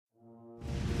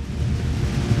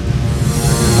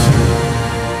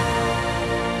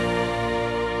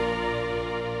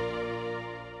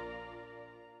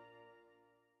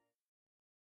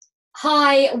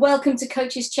Hi, welcome to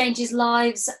Coaches Changes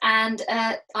Lives, and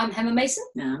I'm Hemma Mason.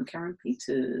 And I'm Karen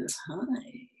Peters.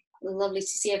 Hi. Lovely to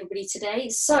see everybody today.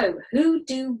 So, who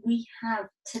do we have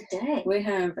today? We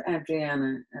have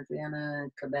Adriana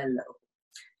Cabello.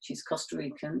 She's Costa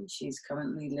Rican. She's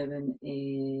currently living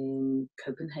in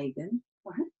Copenhagen,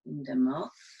 in Denmark.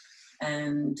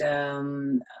 And I've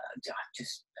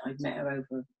met her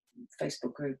over a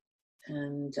Facebook group.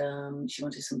 And she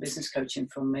wanted some business coaching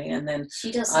from me, and then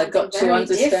she does I got to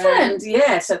understand. Different.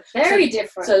 Yeah, so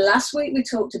different. So last week we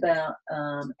talked about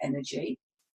energy,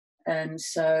 and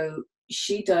so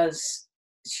she does.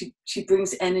 She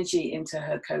brings energy into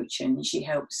her coaching. She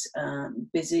helps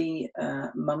busy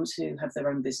mums who have their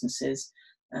own businesses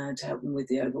to help them with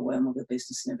the overwhelm of the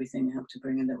business and everything. Help to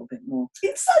bring a little bit more.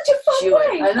 It's such a fun joy.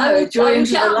 way. I know, joy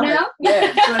into the life. Now.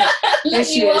 Yeah, here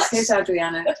she is. Here's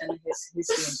Adriana, and here's the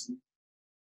interview.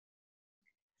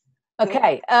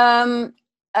 Okay,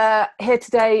 here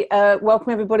today,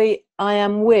 welcome everybody. I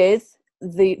am with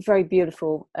the very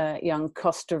beautiful young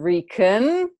Costa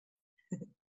Rican,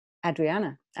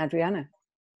 Adriana. Adriana,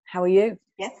 how are you?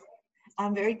 Yes,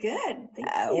 I'm very good. Thank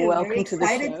you. Welcome very to the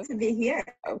excited show. To be here.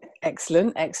 Oh,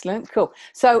 excellent, cool.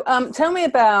 So tell me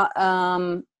about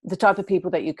the type of people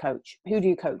that you coach. Who do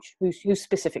you coach? Who's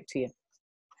specific to you?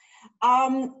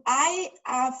 I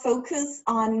focus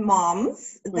on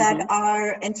moms that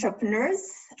are entrepreneurs.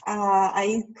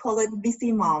 I call it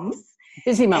busy moms.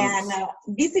 Busy moms. And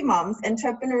busy moms,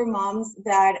 entrepreneur moms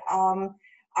that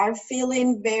are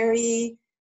feeling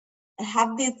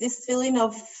have this feeling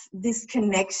of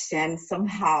disconnection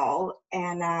somehow,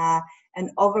 and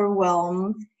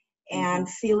overwhelmed, and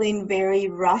feeling very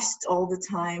rushed all the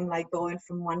time, like going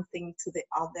from one thing to the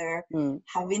other,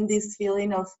 having this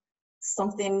feeling of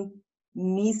something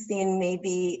missing,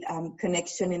 maybe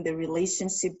connection in the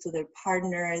relationship to their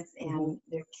partners and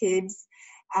their kids,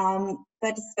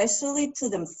 but especially to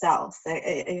themselves.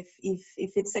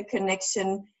 If it's a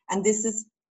connection, and this is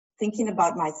thinking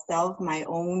about myself, my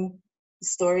own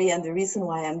story, and the reason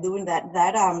why I'm doing that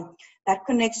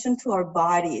connection to our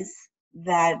bodies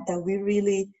that we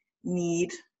really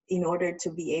need in order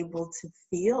to be able to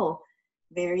feel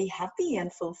very happy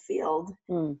and fulfilled.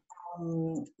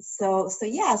 So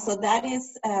that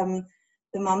is the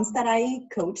moms that I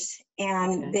coach,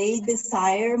 and they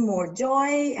desire more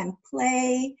joy and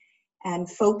play and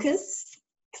focus,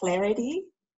 clarity.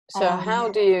 So how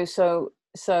do you? So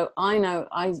I know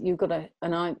you've got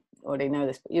and I already know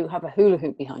this, but you have a hula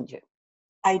hoop behind you.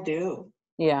 I do.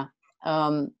 Yeah,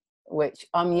 which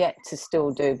I'm yet to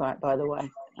still do. By the way.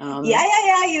 You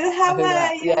have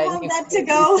that to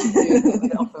go. You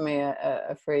offer me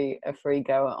a free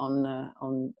go on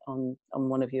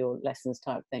one of your lessons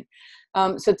type thing.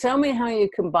 So tell me how you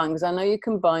combine, because I know you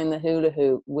combine the hula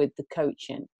hoop with the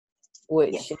coaching,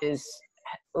 which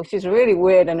is really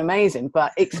weird and amazing.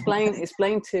 But explain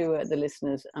to the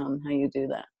listeners how you do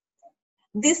that.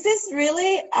 This is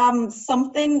really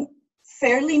something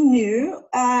fairly new,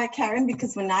 Karen,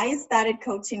 because when I started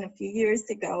coaching a few years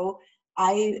ago,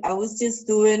 I was just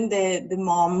doing the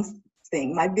moms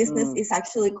thing. My business is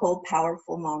actually called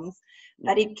Powerful Moms,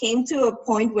 but it came to a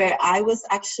point where I was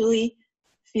actually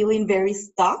feeling very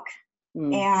stuck,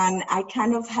 and I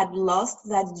kind of had lost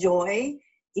that joy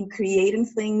in creating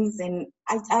things, and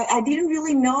I didn't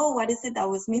really know what is it I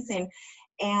was missing.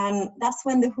 And that's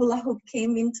when the hula hoop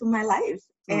came into my life.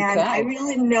 And I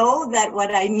really know that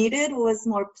what I needed was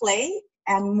more play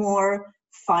and more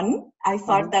fun. I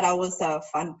thought that I was a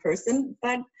fun person,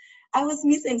 but I was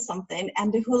missing something.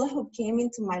 And the hula hoop came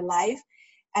into my life,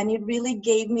 and it really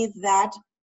gave me that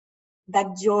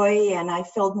joy, and I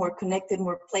felt more connected,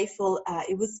 more playful.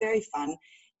 It was very fun.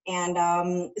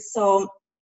 And so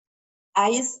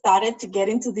I started to get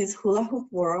into this hula hoop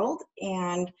world,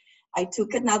 and I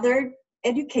took another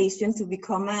education to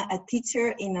become a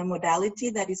teacher in a modality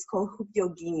that is called Hoop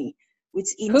Yogini,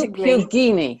 which integrates...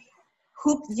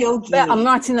 Hoop Yogini. Yeah, I'm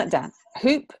writing that down.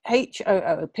 Hoop,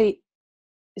 H-O-O-P.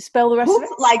 Spell the rest hoop, of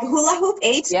it? Like hula hoop,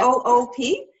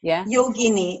 H-O-O-P. Yeah.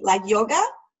 Yogini, like yoga,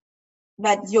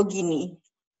 but Yogini.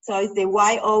 So it's the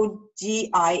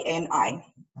Y-O-G-I-N-I.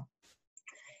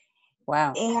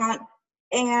 Wow.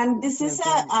 And this is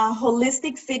a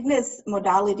holistic fitness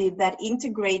modality that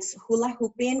integrates hula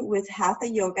hooping with hatha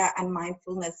yoga and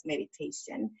mindfulness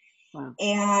meditation. Wow.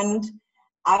 And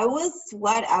I was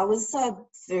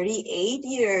 38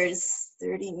 years,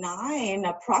 39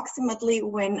 approximately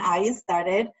when I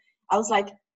started. I was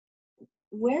like,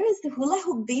 where is the hula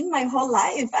hoop been my whole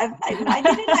life? Why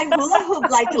didn't I hula hoop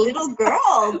like a little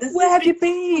girl? Where have you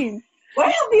been? Where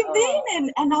have you been?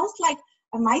 And I was like,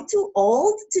 am I too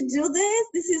old to do this?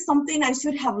 This is something I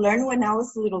should have learned when I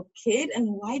was a little kid, and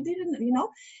why didn't,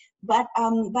 but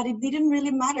it didn't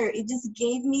really matter. It just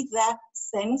gave me that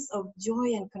sense of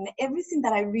joy and everything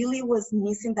that I really was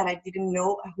missing, that I didn't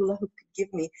know a hula hoop could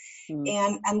give me.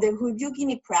 And the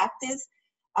Hubyogini practice,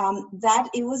 that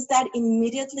it was that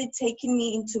immediately taking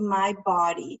me into my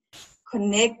body,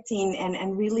 connecting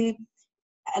and really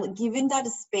giving that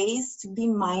space to be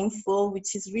mindful,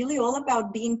 which is really all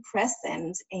about being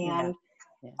present, and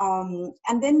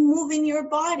and then moving your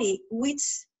body, which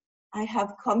I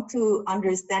have come to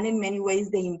understand in many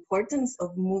ways the importance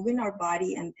of moving our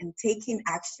body and taking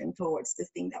action towards the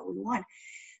thing that we want.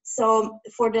 So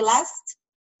for the last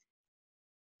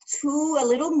a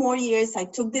little more years, I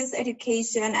took this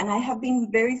education, and I have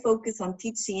been very focused on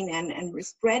teaching and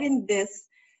spreading this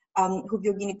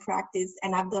Hubyogini practice,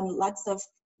 and I've done lots of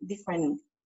different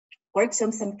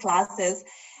workshops and classes.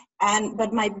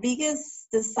 But my biggest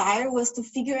desire was to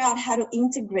figure out how to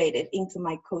integrate it into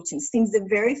my coaching. Since the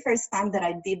very first time that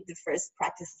I did the first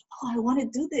practice, I want to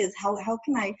do this. How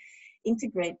can I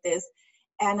integrate this?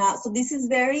 And so this is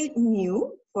very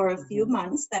new for a few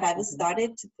months that I've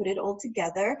started to put it all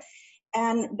together.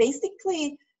 And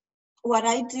basically what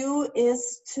I do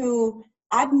is to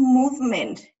add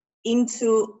movement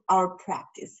into our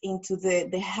practice, into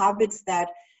the habits that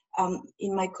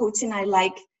in my coaching I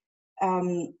like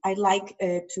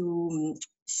to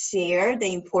share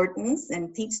the importance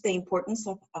and teach the importance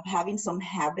of having some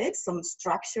habits, some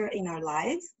structure in our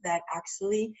lives that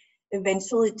actually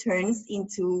eventually turns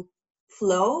into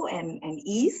flow and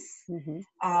ease,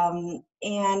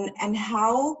 and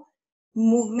how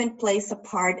movement plays a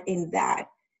part in that.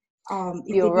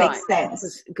 You're right. Makes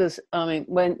sense.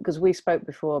 Because we spoke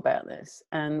before about this,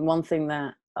 and one thing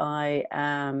that I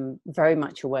am very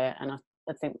much aware, and I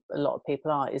think a lot of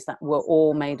people are, is that we're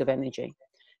all made of energy.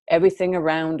 Everything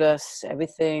around us,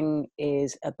 everything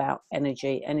is about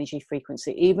energy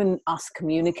frequency. Even us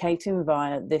communicating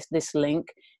via this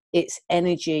link, it's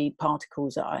energy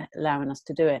particles that are allowing us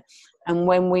to do it. And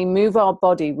when we move our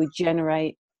body, we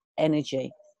generate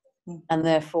energy, and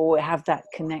therefore we have that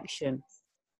connection.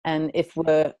 And if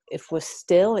we're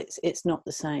still, it's not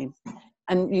the same.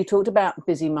 And you talked about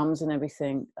busy mums and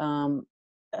everything, who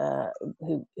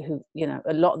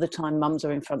a lot of the time mums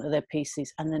are in front of their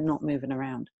PCs and they're not moving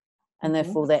around, and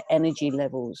therefore their energy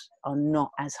levels are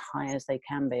not as high as they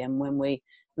can be. And when we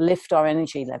lift our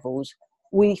energy levels,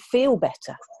 we feel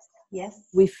better. Yes,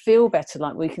 we feel better,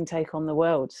 like we can take on the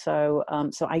world. So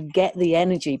so I get the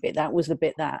energy bit. That was the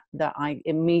bit that I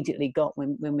immediately got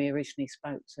when we originally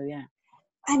spoke. So yeah.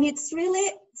 And it's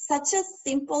really such a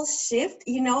simple shift,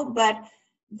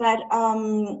 but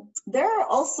there are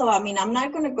also, I'm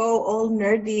not going to go all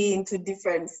nerdy into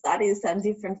different studies and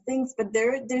different things, but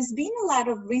there's been a lot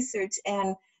of research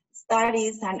and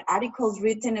studies and articles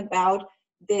written about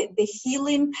the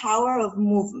healing power of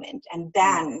movement and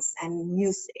dance and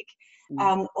music.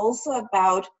 Also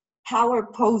about power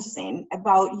posing,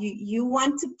 about you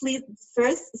want to please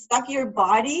first stuck your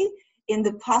body in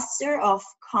the posture of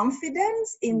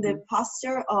confidence, in the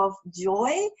posture of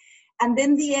joy, and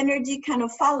then the energy kind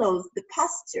of follows the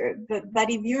posture. But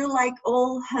if you're like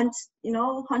all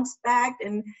hunchbacked,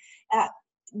 and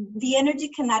the energy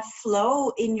cannot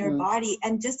flow in your body.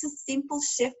 And just a simple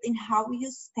shift in how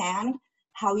you stand,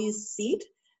 how you sit,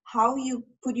 how you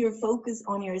put your focus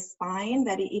on your spine,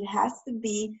 that it has to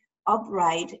be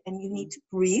upright, and you need to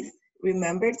breathe.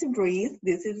 Remember to breathe.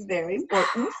 This is very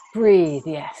important. Breathe,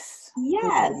 yes.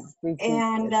 Yes,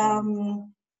 and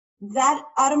that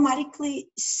automatically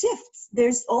shifts.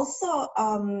 There's also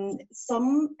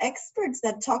some experts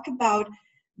that talk about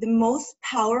the most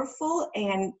powerful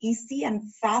and easy and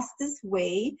fastest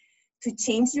way to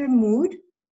change your mood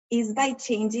is by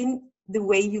changing the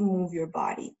way you move your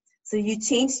body. So you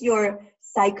change your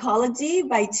psychology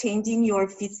by changing your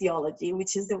physiology,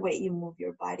 which is the way you move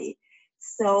your body.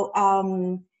 So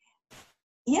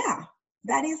yeah.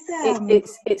 That is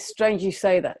it's strange you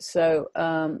say that. So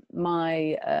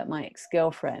my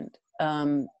ex-girlfriend,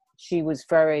 she was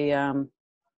very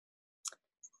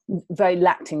very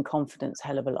lacked in confidence,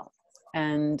 hell of a lot.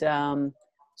 And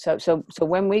so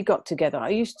when we got together, I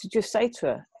used to just say to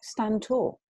her, stand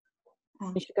tall.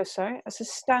 And she'd go, sorry? I said,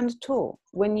 stand tall.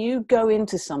 When you go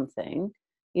into something,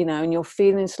 and you're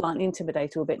feeling slightly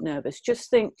intimidated or a bit nervous,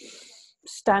 just think,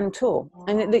 stand tall.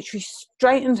 And it literally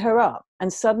straightened her up,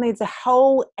 and suddenly the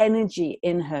whole energy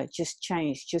in her just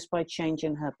changed just by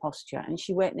changing her posture. And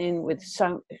she went in with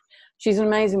she's an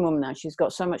amazing woman now. She's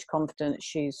got so much confidence.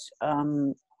 She's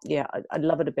I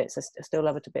love her to bits. I still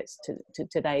love her to bits to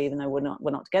today, even though we're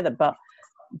not together. But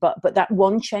but that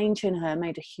one change in her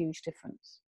made a huge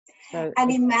difference. So,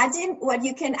 and imagine what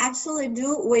you can actually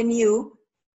do when you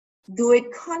do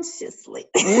it consciously.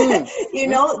 You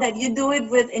know, that you do it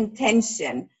with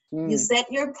intention. You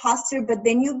set your posture, but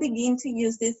then you begin to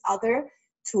use these other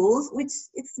tools, which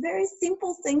it's very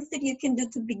simple things that you can do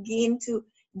to begin to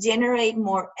generate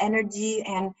more energy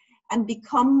and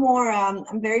become more,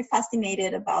 I'm very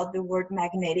fascinated about the word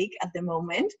magnetic at the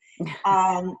moment.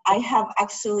 I have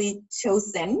actually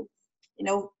chosen, you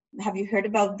know, have you heard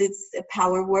about this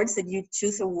power words that you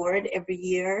choose a word every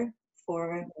year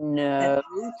for? No,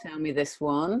 tell me this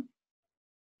one.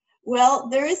 Well,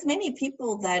 there is many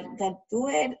people that do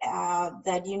it,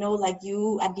 that, you know, like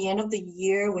you at the end of the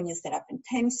year when you set up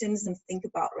intentions and think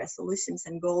about resolutions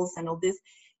and goals and all this,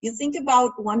 you think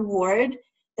about one word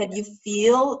that you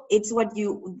feel it's what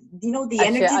you know, the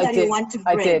Actually, energy that you want to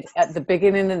bring. I did. At the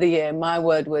beginning of the year, my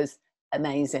word was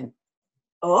amazing.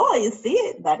 Oh, you see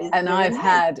it. That is, and I've nice.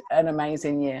 had an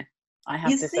amazing year, I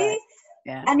have to say.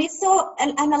 Yeah. And it's so,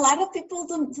 and a lot of people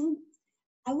don't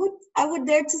I would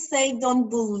dare to say don't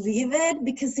believe it,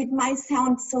 because it might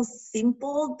sound so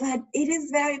simple, but it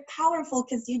is very powerful,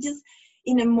 because you just,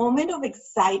 in a moment of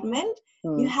excitement,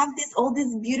 you have all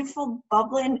this beautiful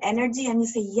bubbling energy, and you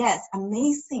say, yes,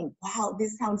 amazing, wow,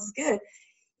 this sounds good.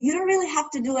 You don't really have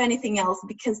to do anything else,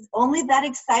 because only that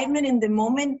excitement in the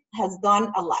moment has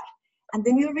done a lot. And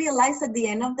then you realize at the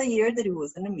end of the year that it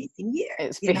was an amazing year.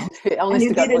 It's been, honest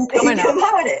to God, what's coming up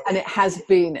about it. And it has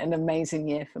been an amazing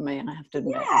year for me, I have to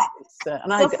admit. Yeah.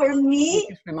 And for me,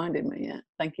 it just reminded me,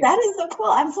 thank you. That is so cool.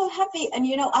 I'm so happy. And,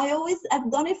 you know, I've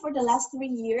done it for the last 3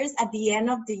 years at the end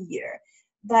of the year.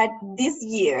 But this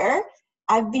year,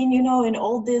 I've been, you know, in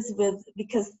all this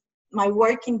because my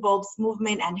work involves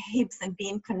movement and hips and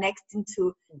being connected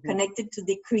to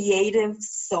the creative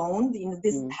zone, you know,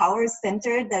 this power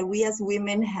center that we as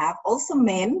women have, also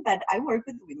men, but I work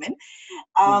with women.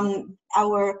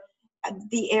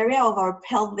 The area of our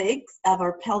pelvis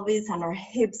and our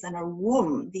hips and our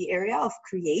womb, the area of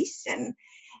creation.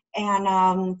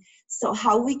 And so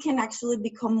how we can actually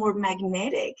become more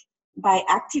magnetic by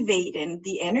activating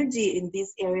the energy in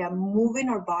this area, moving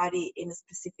our body in a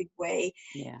specific way,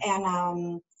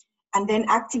 and then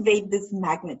activate this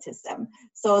magnetism.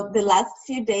 So the last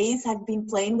few days I've been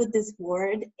playing with this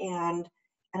word, and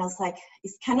I was like,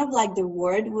 it's kind of like the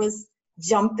word was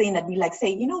jumping at me, like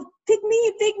say, you know, pick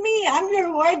me, I'm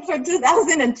your word for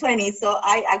 2020. So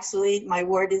my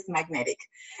word is magnetic.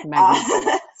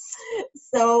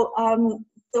 So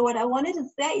what I wanted to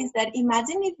say is that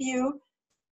imagine if you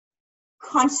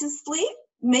consciously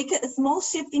make a small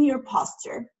shift in your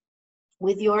posture.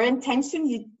 With your intention,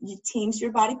 you change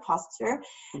your body posture,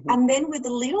 and then with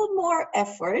a little more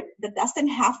effort, that doesn't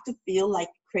have to feel like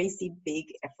crazy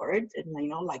big effort, and, you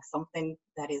know, like something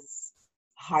that is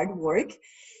hard work.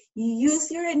 You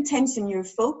use your intention, your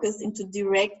focus into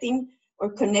directing or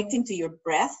connecting to your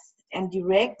breath and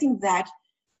directing that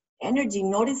energy,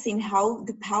 noticing how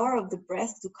the power of the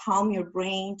breath to calm your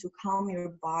brain, to calm your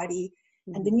body.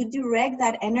 And then you direct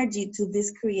that energy to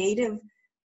this creative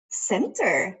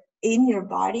center in your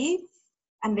body.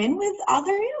 And then with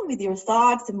with your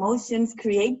thoughts, emotions,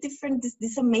 create this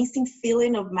amazing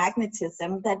feeling of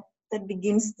magnetism that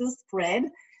begins to spread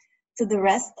to the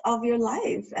rest of your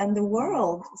life and the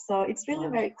world. So it's really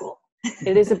very cool.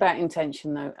 It is about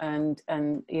intention though. And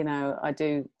you know, I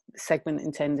do segment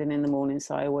intending in the morning.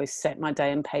 So I always set my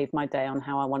day and pave my day on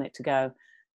how I want it to go.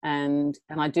 And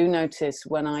I do notice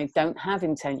when I don't have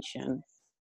intention,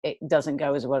 it doesn't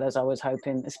go as well as I was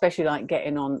hoping, especially like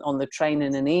getting on the train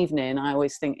in an evening. I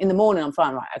always think in the morning I'm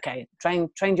fine, right? Okay,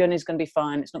 train journey is going to be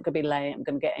fine. It's not going to be late. I'm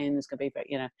going to get in. It's going to be,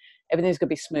 you know, everything's going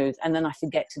to be smooth. And then I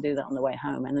forget to do that on the way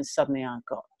home. And then suddenly I've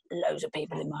got loads of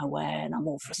people in my way and I'm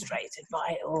all frustrated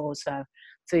by it all. So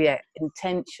yeah,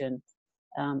 intention,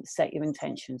 set your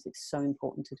intentions. It's so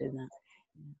important to do that.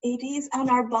 It is, and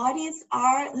our bodies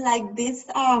are like this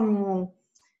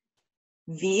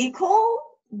vehicle,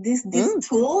 this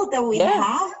tool that we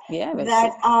have,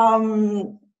 that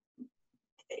I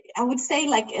would say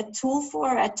like a tool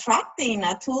for attracting,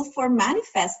 a tool for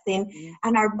manifesting,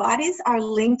 and our bodies are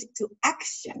linked to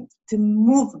action, to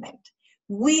movement.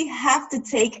 We have to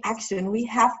take action. We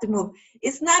have to move.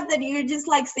 It's not that you're just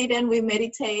like sit and we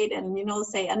meditate and, you know,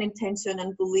 say an intention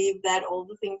and believe that all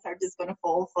the things are just going to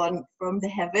fall from the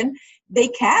heaven. They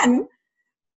can,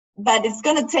 but it's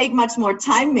going to take much more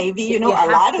time, maybe, you know, a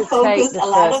lot of focus, a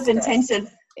lot of intention.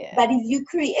 Yeah. But if you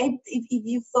create, if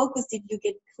you focus, if you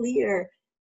get clear,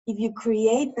 if you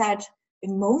create that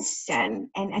emotion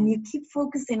and you keep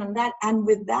focusing on that, and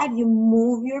with that, you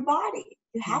move your body.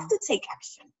 You have to take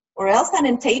action, or else an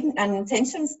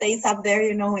intention stays up there,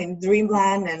 you know, in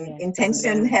dreamland and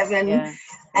intention heaven,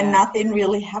 and nothing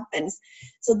really happens.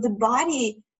 So the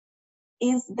body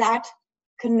is that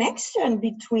connection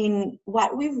between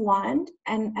what we want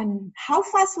and how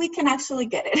fast we can actually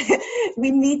get it. We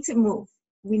need to move.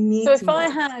 We need so to if move. I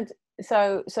had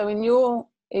so in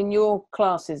your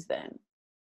classes then,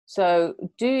 so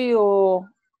do your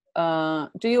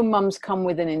mums come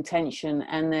with an intention,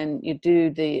 and then you do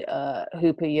the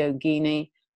Hupa Yogini,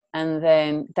 and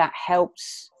then that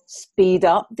helps speed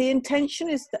up the intention?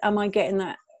 Am I getting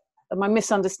that? Am I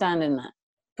misunderstanding that?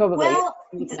 Probably. Well,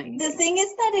 the thing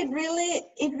is that it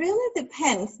really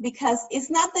depends, because it's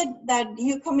not that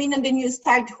you come in and then you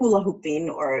start hula hooping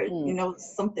or you know,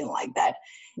 something like that.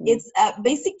 It's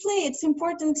basically, it's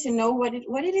important to know what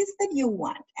it is that you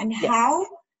want, and how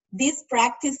this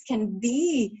practice can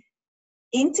be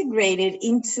integrated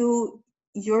into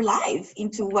your life,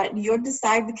 into what your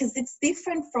desire, because it's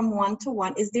different from one to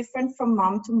one, it's different from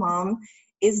mom to mom,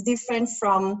 it's different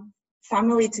from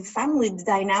family to family. The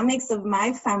dynamics of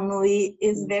my family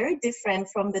is very different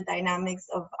from the dynamics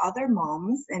of other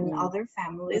moms and other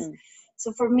families.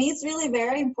 So for me, it's really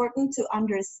very important to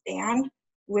understand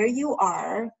where you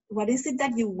are, what is it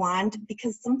that you want,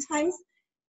 because sometimes,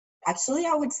 actually,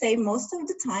 I would say most of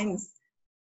the times,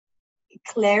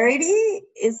 clarity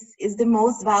is the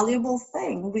most valuable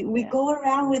thing. We go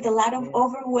around with a lot of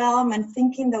overwhelm and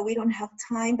thinking that we don't have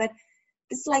time, but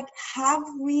it's like, have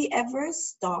we ever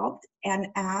stopped and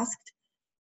asked,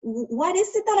 what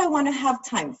is it that I want to have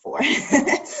time for?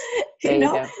 you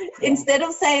know, instead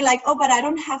of saying like, oh, but I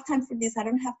don't have time for this,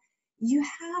 you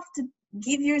have to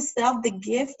give yourself the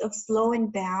gift of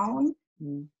slowing down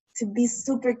to be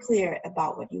super clear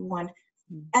about what you want.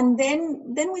 And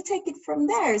then we take it from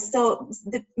there. So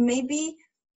maybe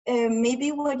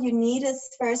what you need is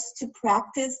first to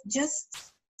practice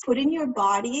just putting your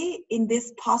body in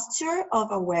this posture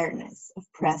of awareness,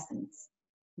 of presence.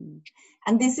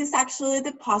 And this is actually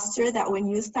the posture that when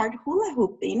you start hula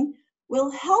hooping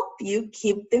will help you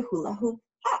keep the hula hoop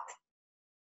up.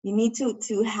 You need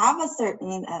to have a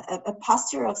certain a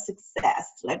posture of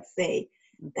success, let's say,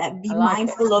 that be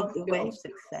mindful of the way.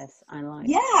 Success, I like.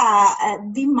 Yeah,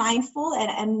 be mindful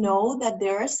and know that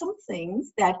there are some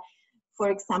things that,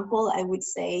 for example, I would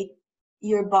say,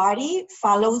 your body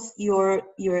follows your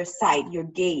sight, your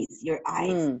gaze, your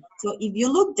eyes. So if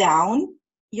you look down,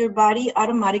 your body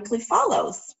automatically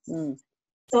follows.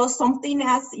 So something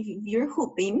as if you're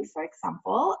hooping, for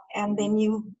example, and then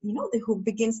you know the hoop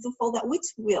begins to fall down,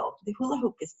 which will, the hula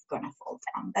hoop is gonna fall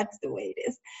down. That's the way it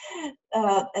is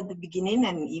at the beginning,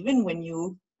 and even when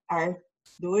you are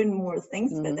doing more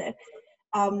things with it.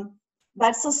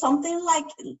 But so something like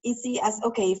easy as,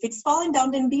 okay, if it's falling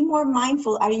down, then be more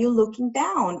mindful. Are you looking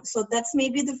down? So that's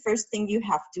maybe the first thing you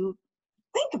have to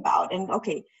think about. And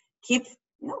okay, keep,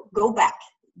 go back,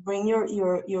 bring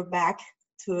your back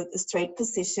to a straight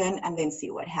position, and then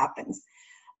see what happens.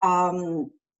 The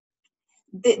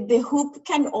hoop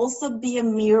can also be a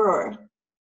mirror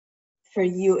for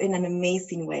you in an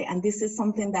amazing way. And this is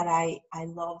something that I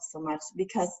love so much,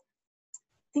 because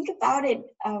think about it,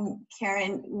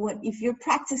 Karen, if you're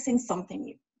practicing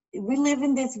something, we live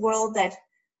in this world that,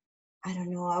 I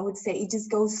don't know, I would say it just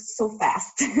goes so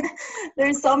fast.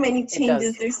 There's so many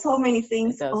changes, there's so many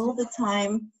things all the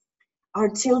time. Our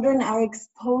children are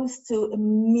exposed to a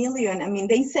million. I mean,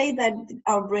 they say that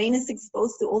our brain is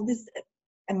exposed to all this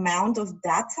amount of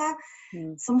data.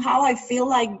 Somehow I feel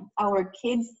like our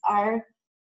kids are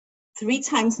 3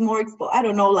 times more exposed. I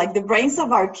don't know, like the brains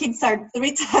of our kids are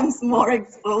 3 times more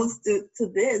exposed to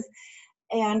this.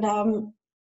 And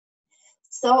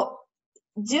so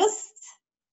just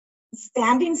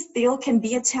standing still can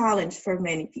be a challenge for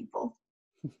many people.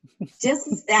 Just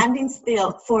standing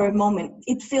still for a moment,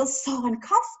 it feels so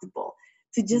uncomfortable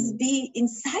to just be in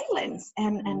silence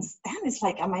and stand. It's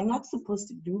like, am I not supposed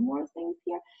to do more things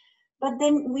here? But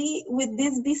then with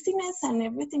this busyness and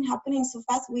everything happening so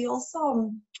fast, we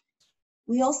also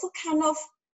kind of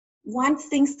want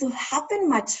things to happen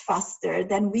much faster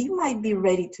than we might be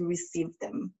ready to receive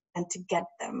them and to get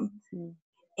them.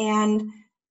 And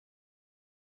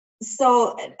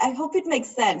so I hope it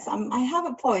makes sense. I have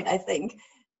a point, I think.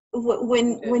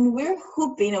 When we're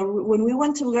hooping or when we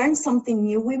want to learn something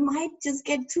new, we might just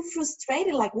get too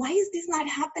frustrated, like, why is this not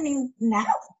happening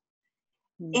now?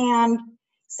 And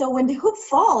so when the hoop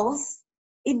falls,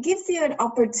 it gives you an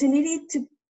opportunity to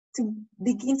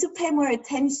begin to pay more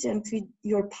attention to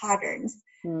your patterns.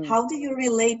 How do you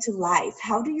relate to life?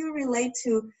 How do you relate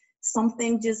to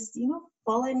something just,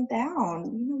 falling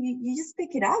down? You just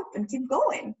pick it up and keep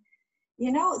going.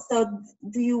 You know, so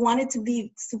do you want it to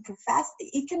be super fast?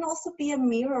 It can also be a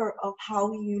mirror of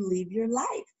how you live your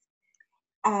life,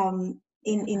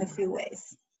 in a few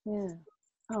ways. Yeah,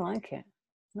 I like it.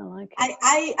 I like it.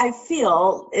 I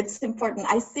feel it's important.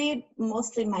 I see it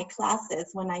mostly in my classes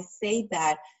when I say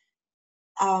that.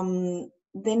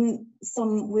 Then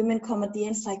some women come at the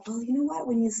end, it's like, well, you know what?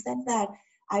 When you said that,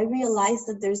 I realized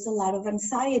that there's a lot of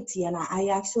anxiety, and I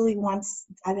actually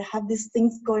I have these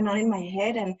things going on in my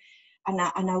head, and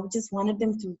I just wanted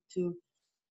them to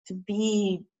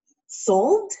be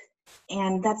solved,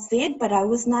 and that's it. But I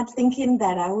was not thinking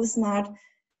that I was not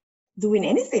doing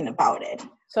anything about it.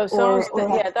 So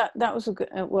that was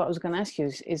what I was going to ask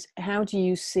you is how do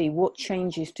you see, what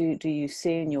changes do you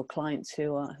see in your clients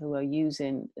who are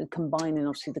using, combining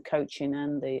obviously the coaching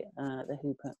and the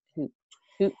hoop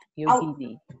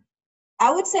yogini?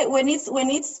 I would say when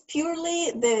it's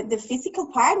purely the physical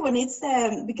part, when it's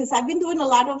because I've been doing a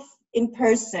lot of in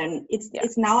person.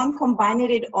 It's now I'm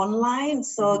combining it online.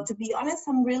 So to be honest,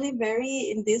 I'm really very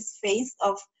in this phase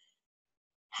of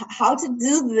how to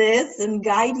do this and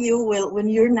guide you when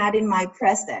you're not in my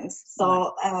presence.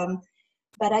 So,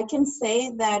 but I can say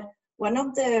that one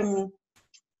of the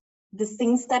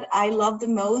things that I love the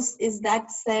most is that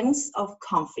sense of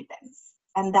confidence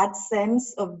and that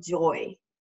sense of joy,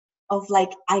 of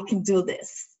like, I can do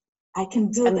this. I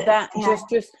can do this. That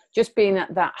just being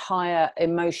at that higher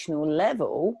emotional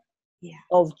level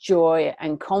of joy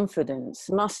and confidence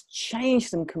must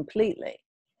change them completely.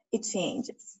 It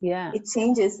changes. Yeah. It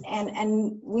changes.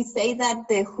 And we say that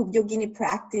the Hoop Yogini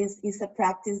practice is a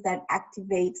practice that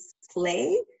activates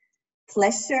play,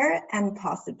 pleasure, and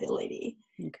possibility.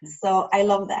 Okay. So I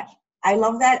love that. I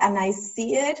love that. And I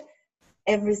see it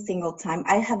every single time.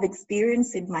 I have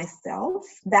experienced it myself.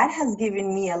 That has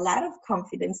given me a lot of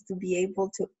confidence to be able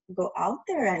to go out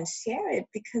there and share it,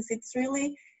 because it's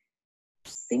really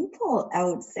simple, I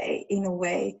would say, in a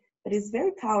way. But it's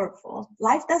very powerful.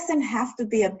 Life doesn't have to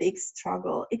be a big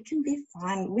struggle. It can be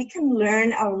fun. We can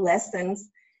learn our lessons.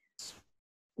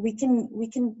 We can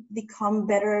become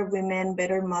better women,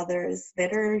 better mothers,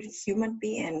 better human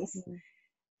beings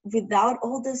without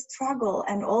all the struggle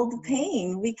and all the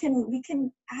pain. We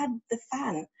can add the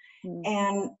fun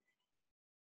and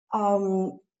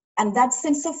that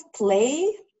sense of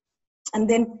play. And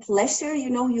then pleasure, you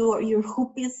know, your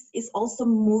hoop is also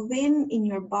moving in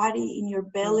your body, in your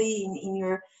belly, in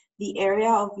the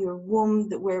area of your womb,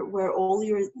 where all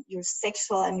your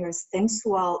sexual and your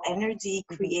sensual energy,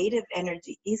 creative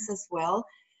energy is as well.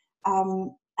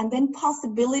 And then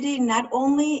possibility, not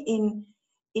only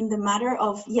in the matter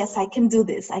of, yes, I can do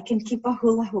this, I can keep a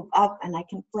hula hoop up and I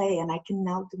can play and I can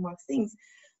now do more things.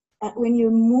 But when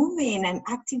you're moving and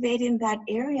activating that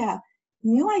area,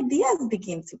 new ideas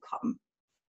begin to come,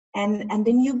 and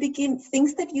then you begin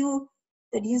things that you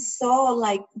saw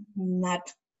like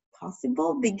not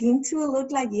possible begin to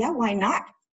look like, yeah, why not?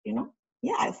 You know,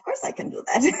 yeah, of course I can do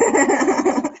that.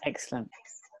 Excellent.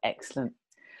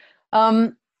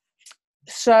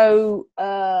 So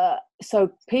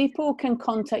people can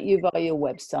contact you via your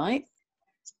website,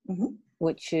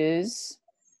 which is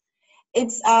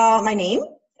it's my name.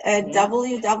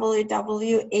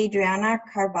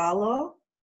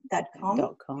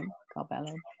 www.adrianacarvalho.com.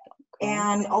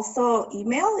 And also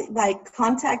email, like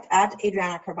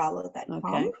contact@adrianacarvalho.com.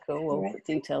 Okay, cool. We'll put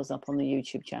details up on the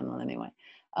YouTube channel anyway.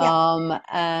 Yeah.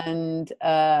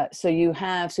 So you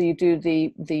do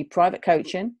the private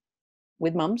coaching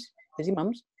with mums, busy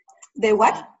mums. The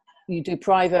what? You do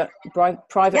private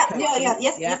coaching.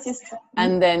 Yes.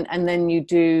 And then you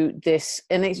do this,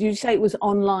 and you say it was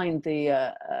online.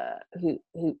 The who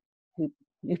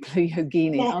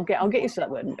yogini. Yeah. I'll get used to that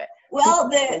word in a bit. Well,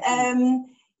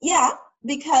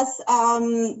 because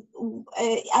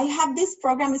I have this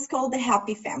program. It's called the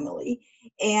Happy Family,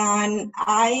 and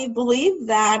I believe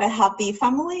that a happy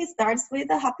family starts with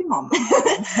a happy mom.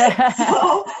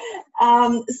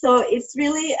 So it's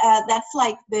really that's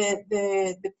like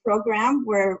the program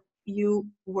where you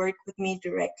work with me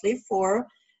directly for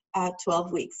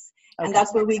 12 weeks, and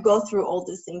that's where we go through all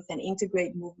these things and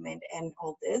integrate movement and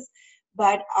all this.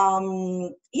 But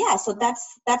so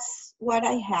that's what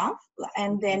I have.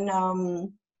 And then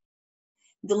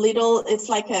it's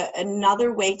like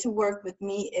another way to work with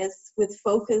me is with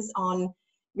focus on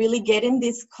really getting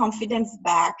this confidence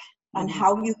back on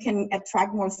how you can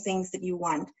attract more things that you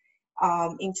want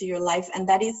into your life. And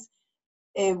that is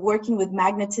working with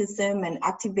magnetism and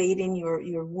activating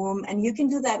your womb. And you can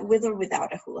do that with or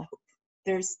without a hula hoop.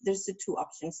 There's the two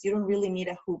options. You don't really need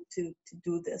a hoop to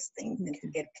do this thing and to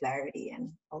get clarity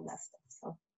and all that stuff.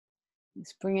 So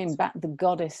it's bringing back the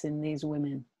goddess in these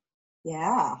women.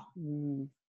 Yeah.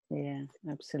 Yeah,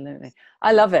 absolutely.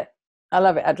 I love it. I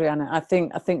love it, Adriana. I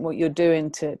think what you're doing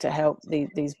to help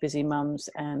these busy mums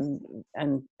and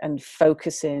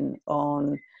focusing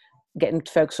on getting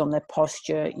to focus on their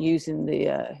posture, using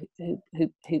the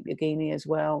hoop yogini as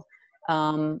well,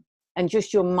 and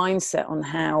just your mindset on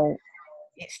how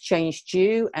it's changed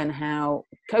you and how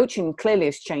coaching clearly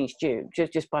has changed you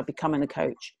just by becoming a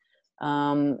coach,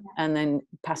 and then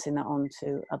passing that on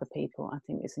to other people. I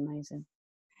think it's amazing.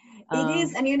 It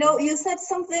is. And you said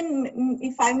something,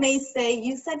 if I may say,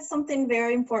 you said something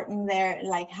very important there,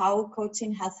 like how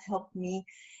coaching has helped me.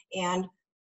 And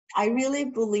I really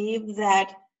believe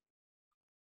that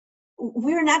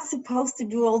we're not supposed to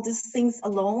do all these things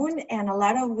alone. And a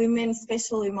lot of women,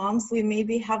 especially moms, we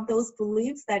maybe have those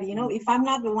beliefs that, if I'm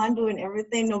not the one doing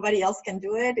everything, nobody else can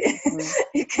do it.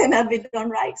 It cannot be done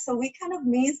right. So we kind of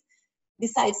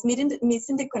besides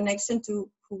missing the connection to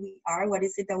who we are, what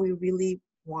is it that we really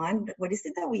want? What is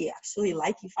it that we actually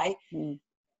like? If I,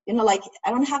 like,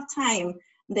 I don't have time,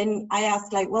 then I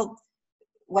ask, like, well,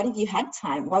 what if you had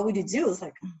time? What would you do? It's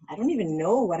like, I don't even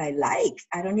know what I like.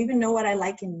 I don't even know what I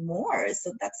like anymore.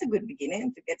 So that's a good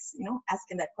beginning to get,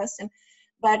 asking that question.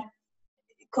 But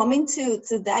coming to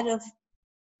that of,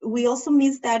 we also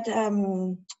miss that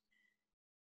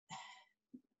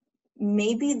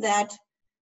maybe that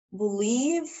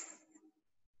believe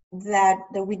that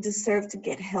we deserve to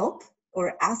get help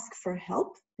or ask for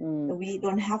help, that we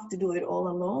don't have to do it all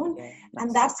alone. Yeah,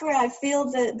 and that's where I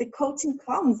feel the coaching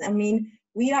comes. I mean,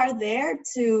 we are there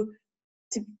to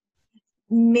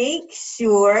make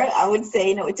sure, I would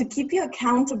say, to keep you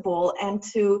accountable and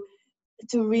to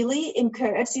really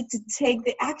encourage you to take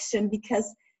the action,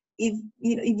 because if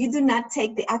you do not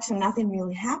take the action, nothing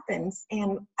really happens.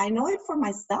 And I know it for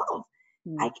myself.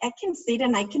 I can sit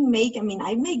and I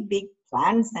make big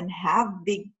plans and have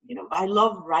big, I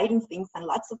love writing things and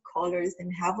lots of colors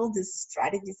and have all these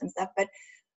strategies and stuff, but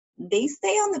they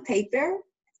stay on the paper,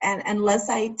 and unless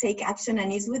I take action.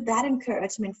 And it's with that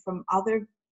encouragement from other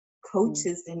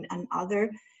coaches and other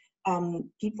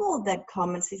people that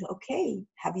come and say, okay,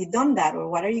 have you done that? Or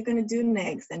what are you going to do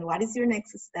next? And what is your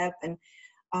next step? And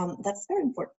that's very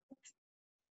important.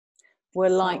 We're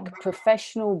like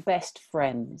professional best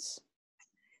friends.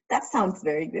 That sounds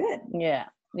very good. Yeah.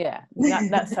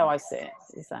 That's how I see it.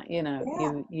 Is that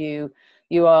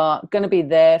you are going to be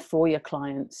there for your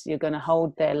clients. You're going to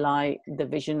hold their light, the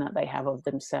vision that they have of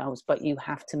themselves, but you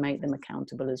have to make them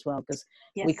accountable as well, because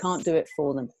we can't do it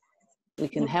for them. We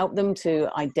can help them to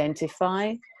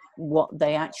identify what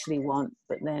they actually want,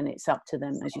 but then it's up to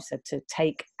them, as you said, to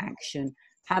take action,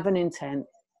 have an intent,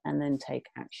 and then take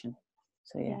action.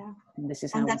 So this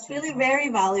is how. And that's really very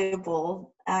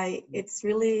valuable. It's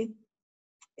really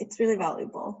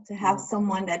valuable to have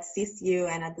someone that sees you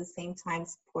and at the same time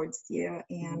supports you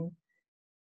and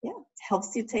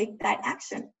helps you take that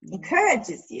action,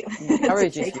 encourages you.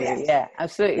 Yeah,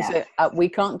 absolutely. Yeah. So we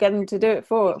can't get them to do it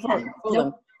for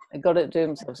them. They've got to do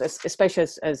themselves, especially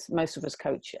as most of us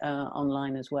coach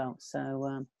online as well.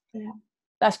 So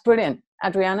that's brilliant.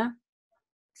 Adriana,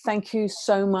 thank you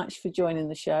so much for joining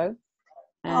the show.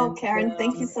 And, Karen,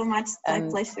 thank you so much. It's my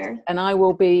pleasure. And I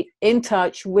will be in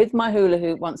touch with my hula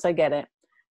hoop once I get it,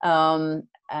 and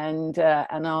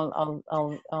I'll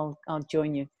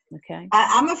join you. Okay.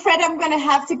 I'm afraid I'm going to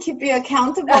have to keep you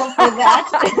accountable for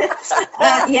that.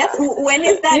 Yes. When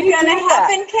is that going to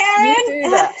happen, Karen? You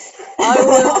do that. I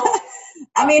will.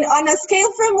 I mean, on a scale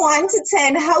from 1 to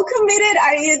 10, how committed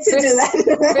are you to do that?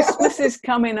 Christmas is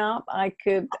coming up. I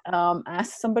could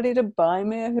ask somebody to buy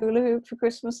me a hula hoop for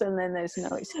Christmas, and then there's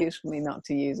no excuse for me not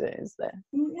to use it, is there?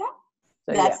 Yeah.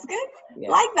 So, that's good. Yeah.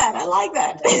 Like that. I like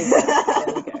that. There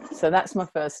we go. So that's my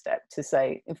first step, to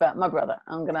say, in fact, I'm going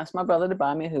to ask my brother to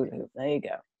buy me a hula hoop. There you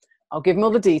go. I'll give him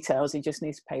all the details. He just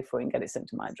needs to pay for it and get it sent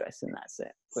to my address, and that's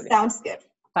it. Brilliant. Sounds good.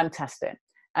 Fantastic.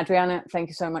 Adriana, thank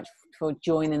you so much for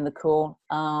joining the call.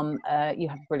 You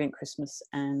have a brilliant Christmas,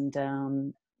 and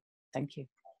thank you.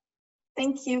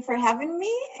 Thank you for having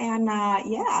me, and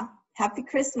happy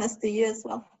Christmas to you as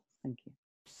well. Thank you.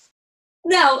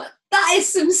 Now, that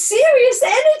is some serious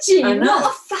energy. What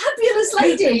a fabulous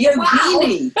lady.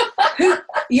 Yogini.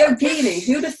 Yogini,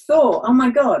 who'd have thought? Oh my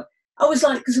God. I was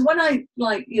like, because when I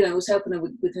was helping her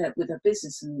with her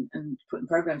business and putting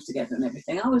programs together and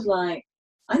everything, I was like,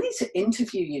 I need to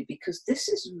interview you, because this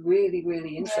is really,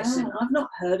 really interesting. Yeah. I've not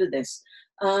heard of this.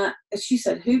 As she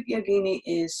said, Hoop Yogini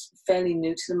is fairly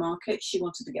new to the market. She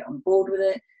wanted to get on board with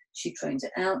it. She trains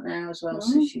it out now as well.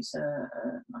 So she's a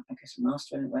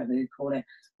master in whatever you call it.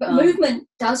 But movement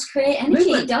does create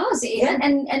energy. It does.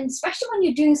 And especially when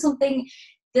you're doing something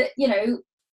that,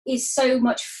 is so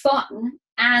much fun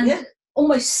and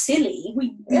almost silly.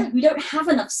 We don't have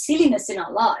enough silliness in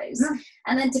our lives.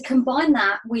 And then to combine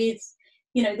that with,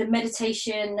 you know, the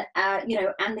meditation, you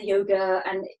know, and the yoga,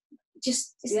 and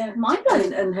just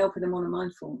mind-blowing. And helping them on a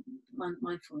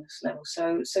mindfulness level.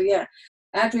 So yeah,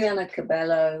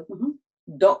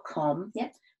 AdrianaCabello.com.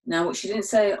 Yep. Now, what she didn't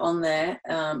say on there,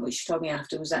 which she told me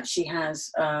after, was that she has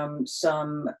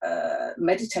some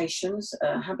meditations,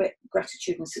 habit,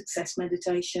 gratitude, and success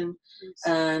meditation,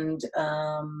 and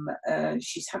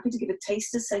she's happy to give a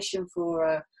taster session for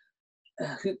a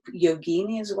hoop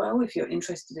yogini as well. If you're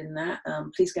interested in that,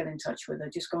 please get in touch with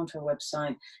her. Just go onto her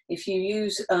website. If you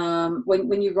use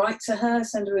when you write to her,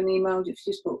 send her an email. If you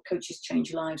just put Coaches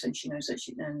Change Lives, and she knows that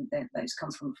it's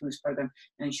come from this program,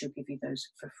 and she'll give you those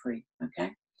for free.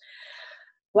 Okay.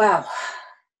 Wow.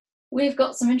 We've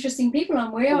got some interesting people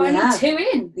on. We are only 2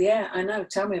 in. Yeah, I know.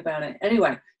 Tell me about it.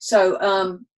 Anyway, so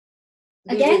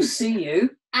we again, will see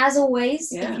you. As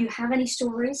always, if you have any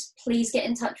stories, please get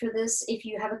in touch with us. If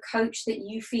you have a coach that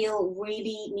you feel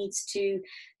really needs to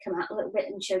come out a little bit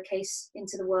and showcase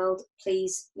into the world,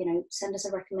 please, you know, send us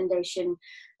a recommendation.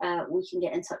 We can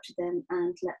get in touch with them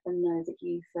and let them know that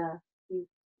you've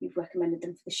recommended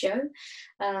them for the show.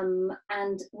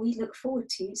 And we look forward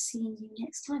to seeing you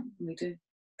next time. We do.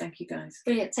 Thank you, guys.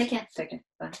 Brilliant. Take care. Take care.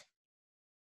 Bye.